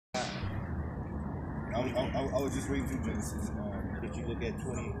I was just reading through Genesis. Did you look at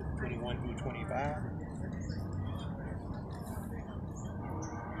 21 through 25?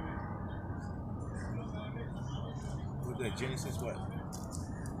 Was that Genesis what?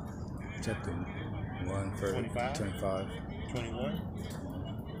 Chapter 1, verse 25. 21.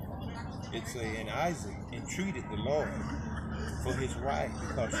 It say, and Isaac entreated the Lord for his wife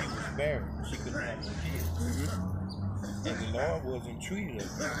because she was barren. She couldn't have no kids. And the Lord was entreated of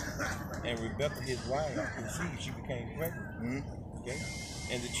her. And Rebekah, his wife, conceived. She became pregnant. Okay?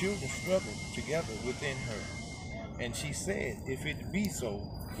 And the children struggled together within her. And she said, if it be so,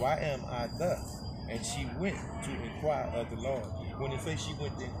 why am I thus? And she went to inquire of the Lord. When it says she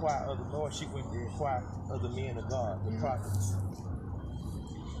went to inquire of the Lord, she went to inquire of the men of God, the prophets.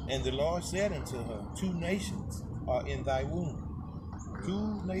 And the Lord said unto her, 2 nations are in thy womb.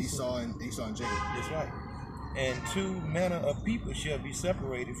 2 nations. Esau and Jacob. That's right. And 2 manner of people shall be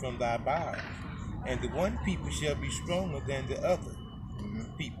separated from thy bowels. And the one people shall be stronger than the other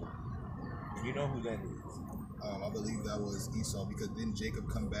people. You know who that is? I believe that was Esau, because didn't Jacob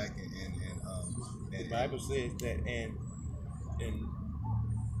come back and the Bible says that and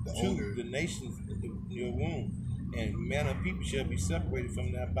the nations in your womb, and man of people shall be separated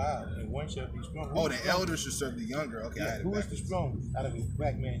from thy bowels, and one shall be strong. Oh, the elder should serve the younger. Okay, yeah, who is the strongest out of the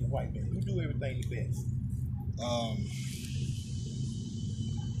black man and the white man? Who do everything the best?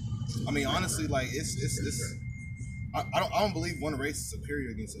 I mean, honestly, like it's I don't believe one race is superior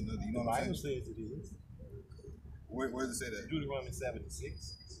against another. You know what I'm saying? The Bible says it is. Where does it say that? Deuteronomy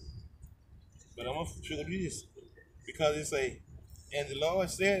 7:6. But I'm gonna show you this because it say, and the Lord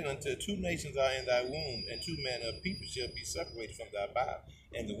said unto 2 nations are in thy womb, and 2 manner of people shall be separated from thy bowels,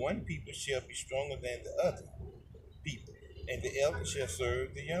 and the one people shall be stronger than the other people, and the elder shall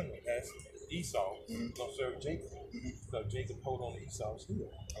serve the younger. That's Esau gonna serve Jacob, because Jacob hold on to Esau's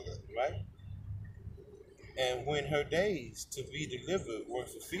heel. Okay, right? And when her days to be delivered were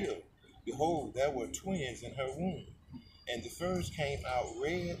fulfilled, behold, there were twins in her womb, and the first came out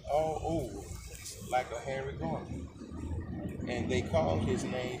red all over, like a hairy garment. And they called his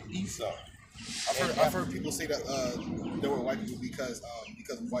name Esau. I've heard people say that there were white people because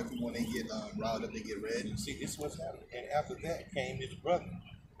white people, when they get riled up, they get red. See, this is what's happening. And after that came his brother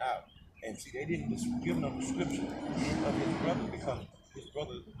out. And see, they didn't just give no description of his brother because his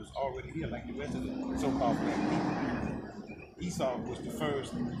brother was already here, like the rest of the so-called black people. Esau was the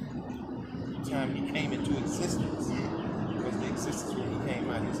first time he came into existence. It was the existence when he came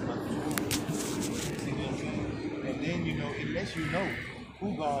out of his mother's womb. See what I'm saying? And then, you know, it lets you know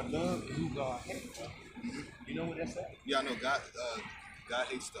who God loves and who God hates. You know what that's at? Yeah, I know. God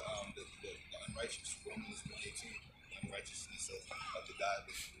hates the unrighteous. Romans 1:18. The unrighteousness of the God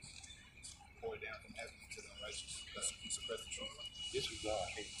that is poured down from heaven to the unrighteous. That's who suppress the truth. This is God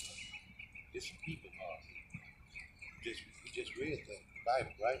hates. This is people God hates. We just read the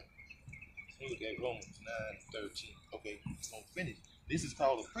Bible, right? Let's look at Romans 9:13. Okay, we're going to finish. This is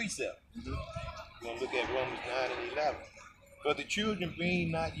called a precept. We're going to look at Romans 9 and 11. For the children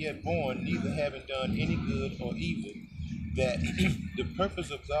being not yet born, neither having done any good or evil, that the purpose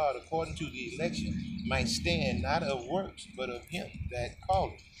of God according to the election might stand not of works, but of him that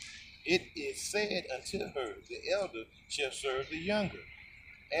calleth. It is said unto her, the elder shall serve the younger.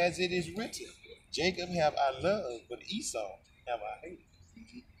 As it is written, Jacob have I loved, but Esau have I hated.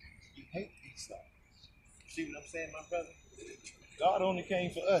 You hate Esau. See what I'm saying, my brother? God only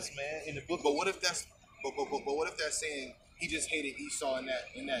came for us, man, in the book. But what if that's what if that's saying he just hated Esau in that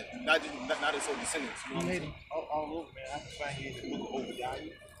not his whole descendants? You know he hated all over, man. I can find here in the book of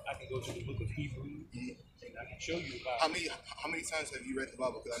Obadiah. I can go to the book of Hebrews, and I can show you about how many times have you read the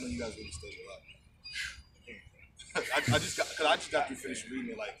Bible? Because I know you guys really study a lot. I just got through finished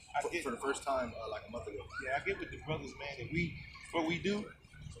reading it like for the first time like a month ago. Yeah, I get with the brothers, man. That what we do,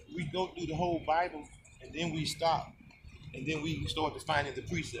 we go through the whole Bible and then we stop. And then we start defining the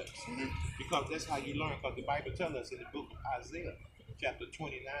precepts. Because that's how you learn. Because the Bible tells us in the book of Isaiah, chapter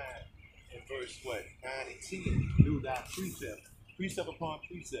 29, and verse 9 and 10, do thy precept. Precept upon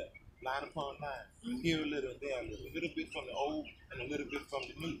precept, line upon line. Here a little, there a little bit from the old and a little bit from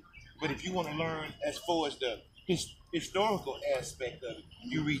the new. But if you want to learn as far as the historical aspect of it,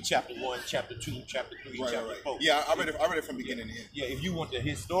 you read chapter 1, chapter 2, chapter 3, chapter 4. Yeah, I read it from beginning to end. Yeah, if you want the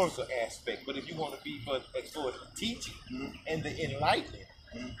historical aspect, but if you want to be as far as the teaching and the enlightenment,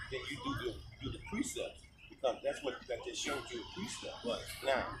 then you do the precepts, because that's what I just showed you, a precept. Right.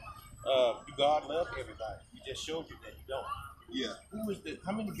 Now, God love everybody. We just showed you that you don't. Yeah.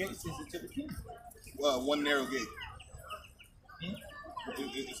 How many gates is it to the kingdom? Well, one narrow gate.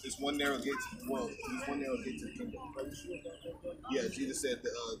 It's one narrow gate. Well, there's one narrow gate to the kingdom. Yeah, Jesus said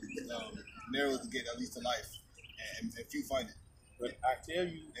narrow is the gate that leads to life, and few find it. But I tell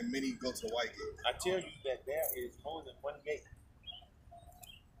you, and many go to the white gate. I tell you that there is more than one gate.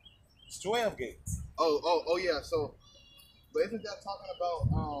 It's 12 gates. Oh yeah. So, but isn't that talking about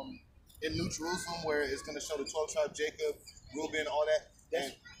in New Jerusalem where it's going to show the 12 tribes, Jacob, Reuben, all that?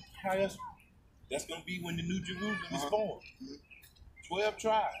 That's how that's going to be when the New Jerusalem is born. 12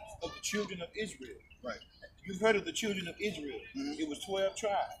 tribes of the children of Israel. Right. You've heard of the children of Israel. It was 12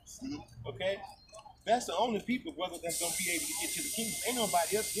 tribes. Okay? That's the only people, brother, that's going to be able to get to the kingdom. Ain't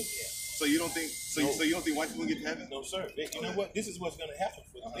nobody else get there. So you don't think? So you don't think white people get to heaven? No, sir. You know what? This is what's going to happen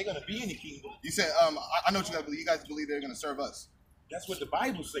for them. They're going to be in the kingdom. You said I know what you guys believe. You guys believe they're going to serve us. That's what the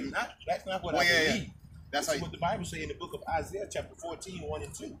Bible says. That's not what I believe. Yeah. That's what the Bible says in the book of Isaiah, chapter 14, 1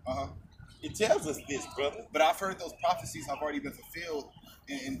 and 2. It tells us this, brother. But I've heard those prophecies have already been fulfilled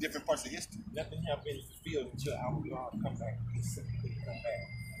in different parts of history. Nothing have been fulfilled until our God come back.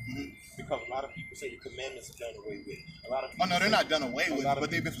 Because a lot of people say the commandments are done away with. A lot of people they're not done away with,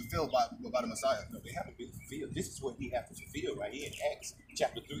 but they've been fulfilled by the Messiah. No, they haven't been fulfilled. This is what he has to fulfill right here in Acts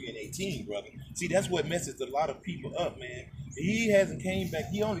chapter 3 and 18, brother. See, that's what messes a lot of people up, man. He hasn't came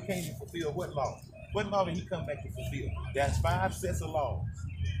back. He only came to fulfill what law? What law did he come back to fulfill? There's 5 sets of laws.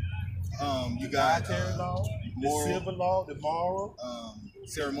 You got law, moral, the civil law, the moral,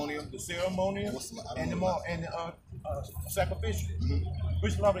 ceremonial, and the sacrificial.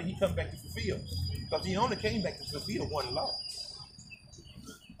 Which law did he come back to fulfill? Because he only came back to fulfill one law.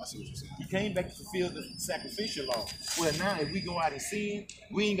 I see what you're saying. He came back to fulfill the sacrificial law. Well, now if we go out and sin,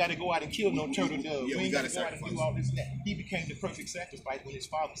 we ain't got to go out and kill no turtle dove. Yeah, we ain't got to go out and do all this and that. He became the perfect sacrifice when his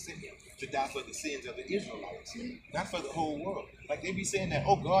father sent him to die for the sins of the Israelites, not for the whole world. Like they be saying that,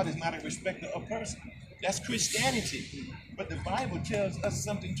 oh, God is not a respecter of person. That's Christianity. But the Bible tells us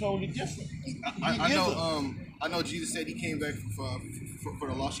something totally different. I know Jesus said he came back for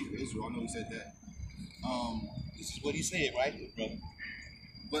the lost sheep of Israel. I know he said that. This is what he said, right, brother?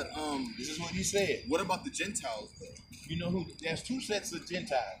 But this is what he said. What about the Gentiles, though? You know who? There's 2 sets of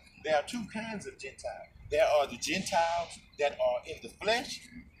Gentiles. There are 2 kinds of Gentiles. There are the Gentiles that are in the flesh,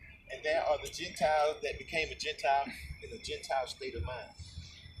 and there are the Gentiles that became a Gentile in a Gentile state of mind.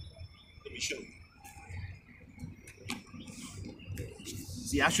 Let me show you.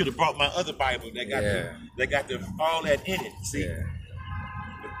 See, I should have brought my other Bible that got all that in it. See,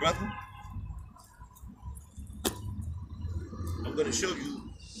 but brother, I'm going to show you.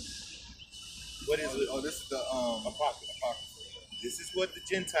 What is it? Oh, this is the Apocrypha. This is what the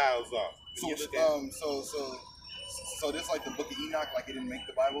Gentiles are. So this like the Book of Enoch, like it didn't make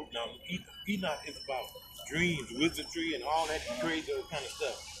the Bible. No, Enoch is about dreams, wizardry, and all that crazy kind of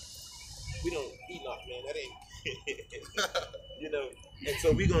stuff. We don't Enoch, man. That ain't. You know. And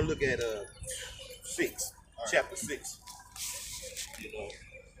so we're gonna look at 6, chapter 6. You know,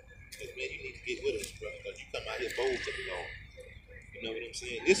 because man, you need to get with us, bro. Because you come out here bold to the Lord. You know what I'm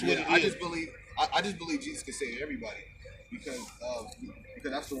saying? This is what it is. I just believe Jesus can save everybody because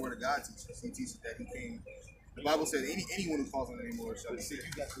that's the word of God teaches. He teaches that he came. The Bible said anyone who calls on the name of the Lord shall be saved.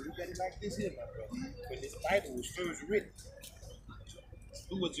 You got to look at it like this here, my brother. When this Bible was first written,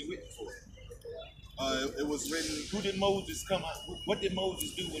 who was it written for? It was written. Who did Moses come out? What did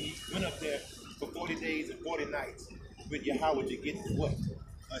Moses do when he went up there for 40 days and 40 nights with Yahweh to get what?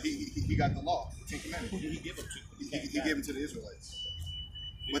 He got the law, the 10 Commandments. Who did he give them to? He gave them to the Israelites.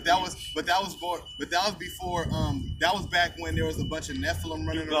 But that was before. That was back when there was a bunch of Nephilim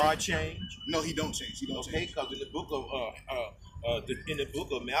running around. God change? No, he don't change. He don't change. Okay, because in the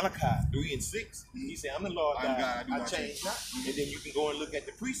book of Malachi 3 and 6, he said, "I'm the Lord God. I change not." And then you can go and look at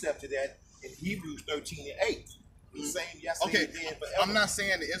the precept to that in Hebrews 13 and 8. The same yesterday, today, and forever. I'm not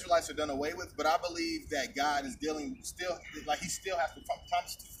saying the Israelites are done away with, but I believe that God is dealing still, like he still has to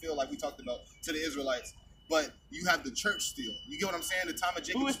promise to fulfill, like we talked about, to the Israelites. But you have the church still. You get what I'm saying? The time of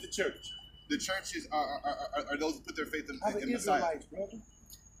Jacob. Who is the church? The churches are those who put their faith in the Israelites, brother.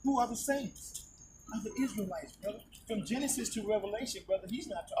 Who are the saints? Are the Israelites, brother. From Genesis to Revelation, brother, he's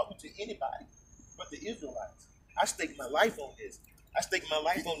not talking to anybody but the Israelites. I stake my life on this. I stake my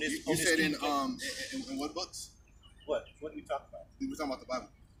life on this. You said in what books? What? What are we talking about? We were talking about the Bible.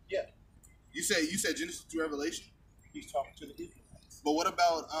 Yeah. You said Genesis to Revelation. He's talking to the Israelites. But what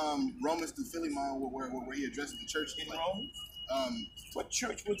about Romans to Philemon, where he addresses the church in Romans? What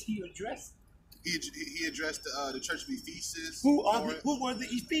church was he addressing? He addressed the church of Ephesus. Who were the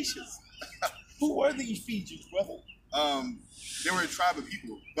Ephesians? Who were the Ephesians, brother? They were a tribe of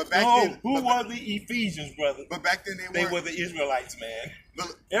people. But back then, who were the Ephesians, brother? But back then they were the Israelites, man.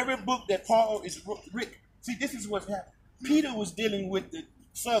 Every book that Paul is written. See, this is what's happening. Peter was dealing with the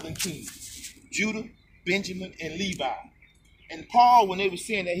southern kings, Judah, Benjamin, and Levi. And Paul, when they were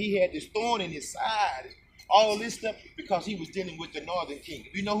saying that he had this thorn in his side, all this stuff, because he was dealing with the northern kingdom.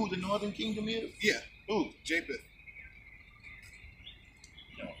 You know who the northern kingdom is? Yeah. Who? Japheth.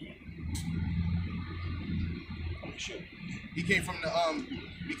 I'm sure. He came from the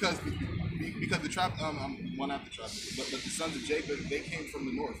because the tribe well, not the tribe, but the sons of Japheth, they came from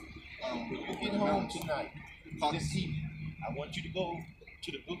the north. When you get home tonight, this evening, I want you to go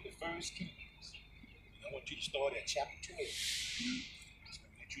to the book of First Kings. I want you to start at chapter 12. It's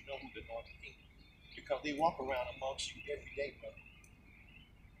going to let you know who the northern kingdom is. Because they walk around amongst you every day, brother.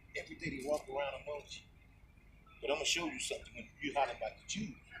 Every day they walk around amongst you. But I'm going to show you something when you holler about the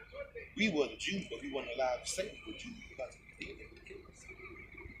Jews. We were the Jews, but we weren't allowed to say we were Jews because they were killed.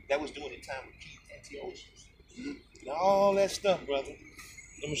 That was during the time of King Antiochus. And all that stuff, brother.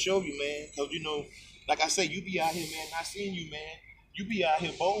 I'm going to show you, man. Because, you know, like I say, you be out here, man, not seeing you, man. You be out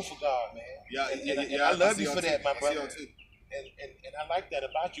here bold for God, man. Yeah, and I love you for that, my brother. Too. And I like that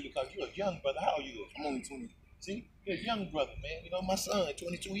about you because you're a young brother. How old are you? I'm only 20. See, you're a young brother, man. You know, my son,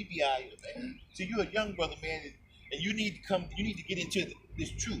 22, he be out here, man. See, you're a young brother, man, and you need to get into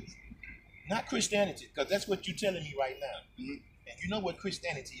this truth. Not Christianity, because that's what you're telling me right now. And you know what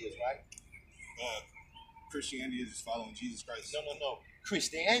Christianity is, right? Christianity is just following Jesus Christ. No.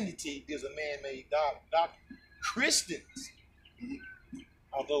 Christianity is a man-made doctrine. Christians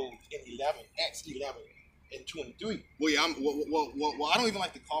are those in Acts 11 and 23. Well, yeah, well, I don't even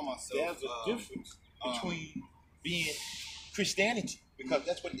like to call myself. There's a difference between being Christianity, because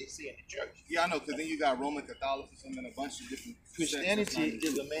that's what they say in the church. Yeah, I know, because then you got Roman Catholicism and a bunch of different. Christianity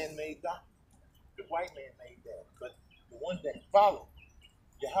is a man-made doctrine. The white man made that, but the one that followed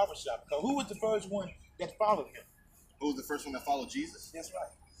Yahweh, because who was the first one that followed him? Who was the first one that followed Jesus? That's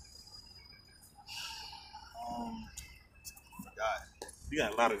right. God. You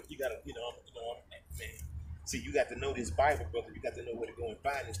got man. See, you got to know this Bible, brother. You got to know where to go and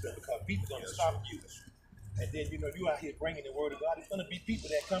find this stuff, because people gonna stop you. And then, you out here bringing the word of God. It's gonna be people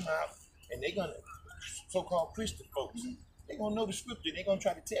that come out and they're gonna, so-called Christian folks, they're gonna know the scripture. They're gonna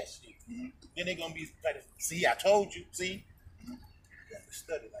try to test you. Then they're gonna be like, see, I told you. See, you have to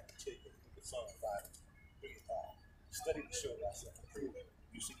study, like I tell you, the Psalm 5, 3 and 5. Study to show thyself approved.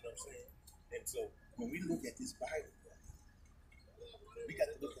 You see what I'm saying? And so when we look at this Bible, we got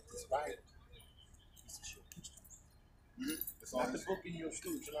to look at this Bible. This is your history. Not the book in your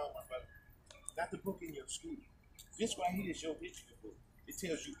school. Shalom, my brother. Not the book in your school. This right here is your history book. It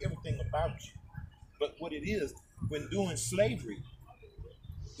tells you everything about you. But what it is, when doing slavery,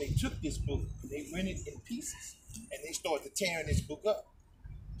 they took this book and they rent it in pieces, and they started tearing this book up.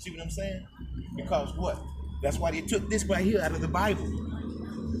 See what I'm saying? Because what? That's why they took this right here out of the Bible.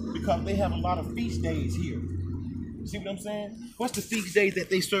 Because they have a lot of feast days here. See what I'm saying? What's the feast days that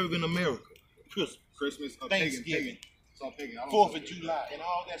they serve in America? Christmas, Thanksgiving, pagan. It's all pagan. 4th of July, and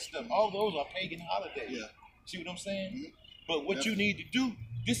all that stuff. All those are pagan holidays. Yeah. See what I'm saying? But what you need to do,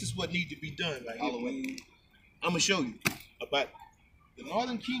 this is what needs to be done right here. I'm going to show you about the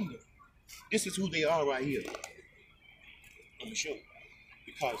Northern Kingdom. This is who they are right here. I'm going to show you.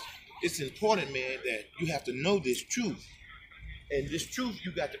 Because it's important, man, that you have to know this truth. And this truth,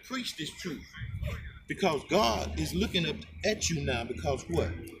 you got to preach this truth. Because God is looking up at you now. Because what?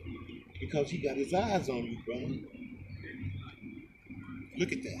 Because he got his eyes on you, brother.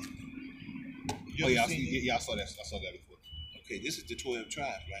 Look at that. I saw that. I saw that before. Okay, this is the 12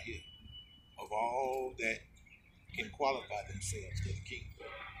 tribes right here. Of all that can qualify themselves to the kingdom.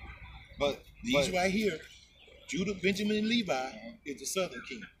 But these right here, Judah, Benjamin, and Levi, is the southern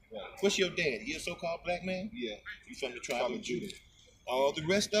kingdom. Right. What's your dad? He a so-called black man? Yeah. He's from the tribe of Judah. All the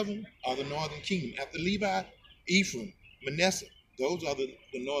rest of them are the northern kingdom. After Levi, Ephraim, Manasseh, those are the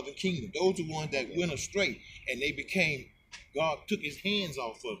northern kingdom. Those are the ones that went astray, and they became, God took his hands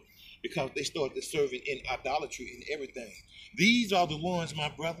off of them because they started serving in idolatry and everything. These are the ones, my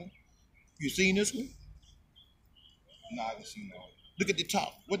brother. You seen this one? No, I haven't seen that one. Look at the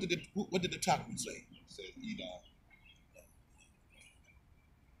top. What did the top one say? It said Edom.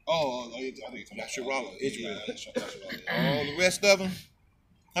 I think you're talking about Yasharallah, Israel. Yeah. All the rest of them.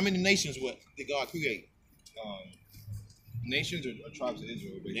 How many nations did God create? Nations or tribes of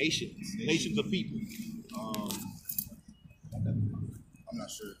Israel? Nations of people. I'm not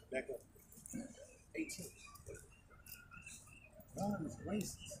sure. Back up. 18. God is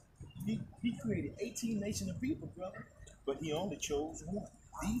racist. He created 18 nations of people, brother. But he only chose one.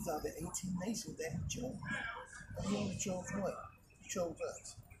 These are the 18 nations that he chose. But he only chose one. He chose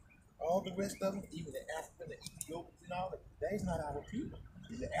us. All the rest of them, even the African, the Ethiopians and all that is not our people.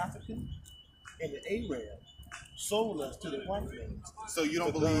 The African and the Arab sold us to the white man. So you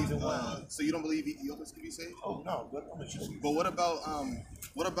don't For believe? guns and wine. So you don't believe Ethiopians can be saved? Oh no, but I'm gonna show you. But what about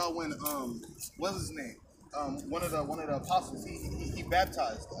when what's his name? One of the apostles he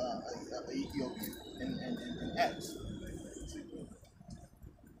baptized a Ethiopian in Acts.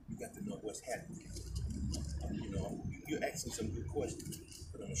 You got to know what's happening. You know, you're asking some good questions,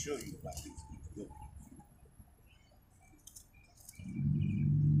 but I'm gonna show you about these.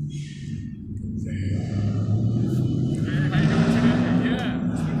 Yeah,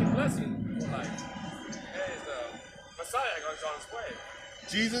 speaking blessing for life. Hey, the Messiah goes on his way.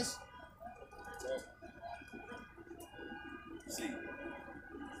 Jesus. See,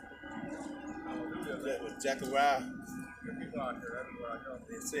 that was Zechariah. Good people out here everywhere I go.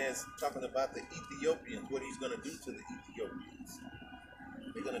 It says, talking about the Ethiopians, what he's going to do to the Ethiopians.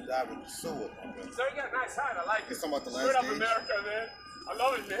 They're going to die with the sword, my brother. So you got a nice hat. I like it. It's talking about the last Straight up days. America, man. I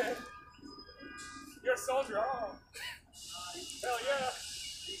love it, man. You're a soldier, oh. Hell yeah.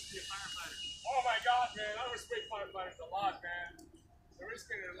 Oh my God, man. I respect firefighters a lot, man. They're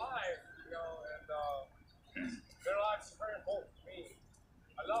risking their life, you know, and their lives are very important to me.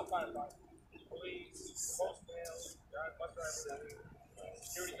 I love firefighters. Police, postmen, bus drivers,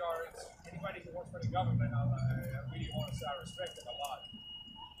 security guards, anybody who works for the government, I really want to say I respect them a lot.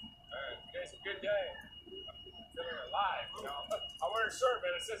 Man, today's a good day. I'm feeling alive, you know. I wear a shirt,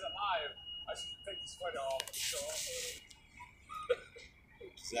 man, it says alive. I should take the sweater off and show off a little.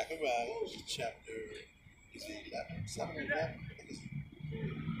 Zechariah chapter, is it 11? 7 or 11? I think it's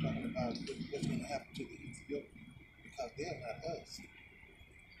talking about what's going to happen to the Ethiopians, because they're not us.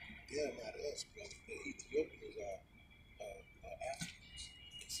 They're not us, brother. The Ethiopians are Africans.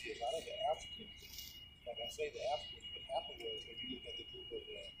 You see, a lot of the Africans, like I say, the Africans, what happened was, when you look at the book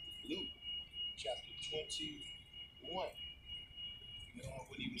of Luke, chapter 21, you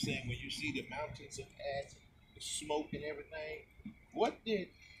know, when he was saying, when you see the mountains of ash, the smoke and everything, what did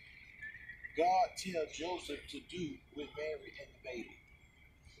God tell Joseph to do with Mary and the baby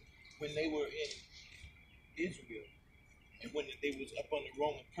when they were in Israel and when they was up under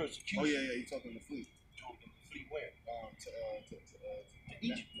Roman persecution? Oh yeah, you talking the fleet? Told them to flee where? To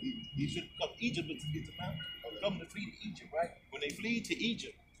Egypt. Egypt, because Egypt is a mountain. Told them to flee to Egypt, right? When they flee to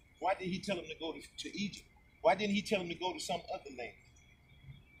Egypt, why did he tell them to go to Egypt? Why didn't he tell them to go to some other land?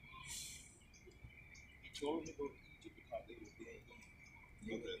 He told them to go to Egypt because they were there.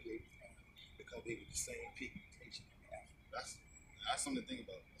 Because they were the same pigmentation in Africa. That's something to think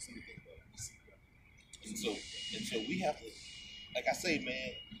about. And so we have to, like I say,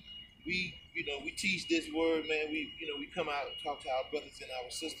 man, we teach this word, man. We come out and talk to our brothers and our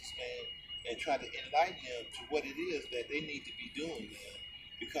sisters, man, and try to enlighten them to what it is that they need to be doing, man.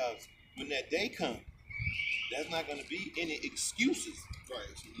 Because when that day comes, there's not going to be any excuses. Right.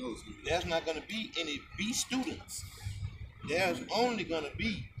 There's not going to be any B students. There's only going to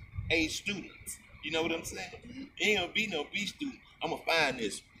be A students. You know what I'm saying? Mm-hmm. There ain't going to be no B student. I'm going to find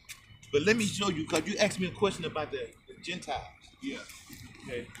this. But let me show you, because you asked me a question about the Gentiles. Yeah.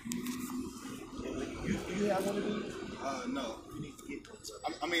 Okay. You have one of these? No. You need to get one.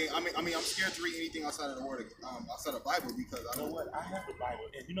 I mean, I'm scared to read anything outside of the word, outside of the Bible, because I You know don't. what? I have the Bible,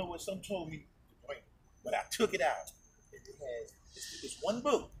 and you know what? Some told me to bring it, but I took it out. And it has it's one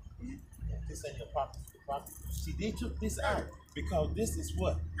book. Mm-hmm. And this ain't your property. See, they took this out because this is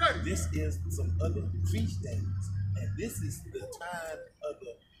what? This is some other feast days, and this is the time of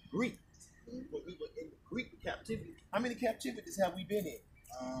the Greeks. When we were in the Greek captivity. How many captivities have we been in?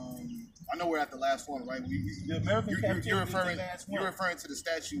 I know we're at the last one, right? The American captivity you're is the referring. last one. You're referring to the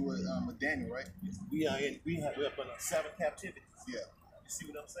statue with Daniel, right? We're up on 7 captivities. Yeah. You see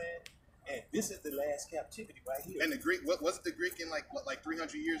what I'm saying? And this is the last captivity right here. And the Greek, what was the Greek in like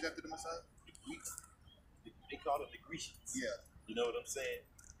 300 years after the Messiah? The Greeks, they call them the Grecians. Yeah. You know what I'm saying?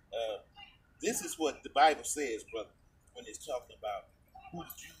 This is what the Bible says, brother, when it's talking about who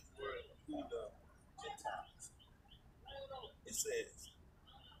the Jews were and who the Gentiles. It says,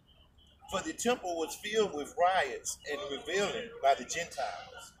 for the temple was filled with riots and reveling by the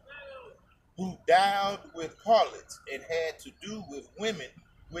Gentiles, who dialed with harlots and had to do with women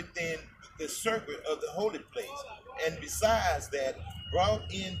within the circuit of the holy place, and besides that, brought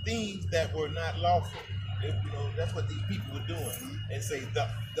in things that were not lawful. That's what these people were doing. And say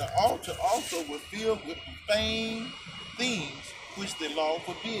the altar also was filled with profane things which the law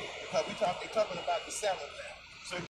forbid. Because they're talking about the Sabbath now.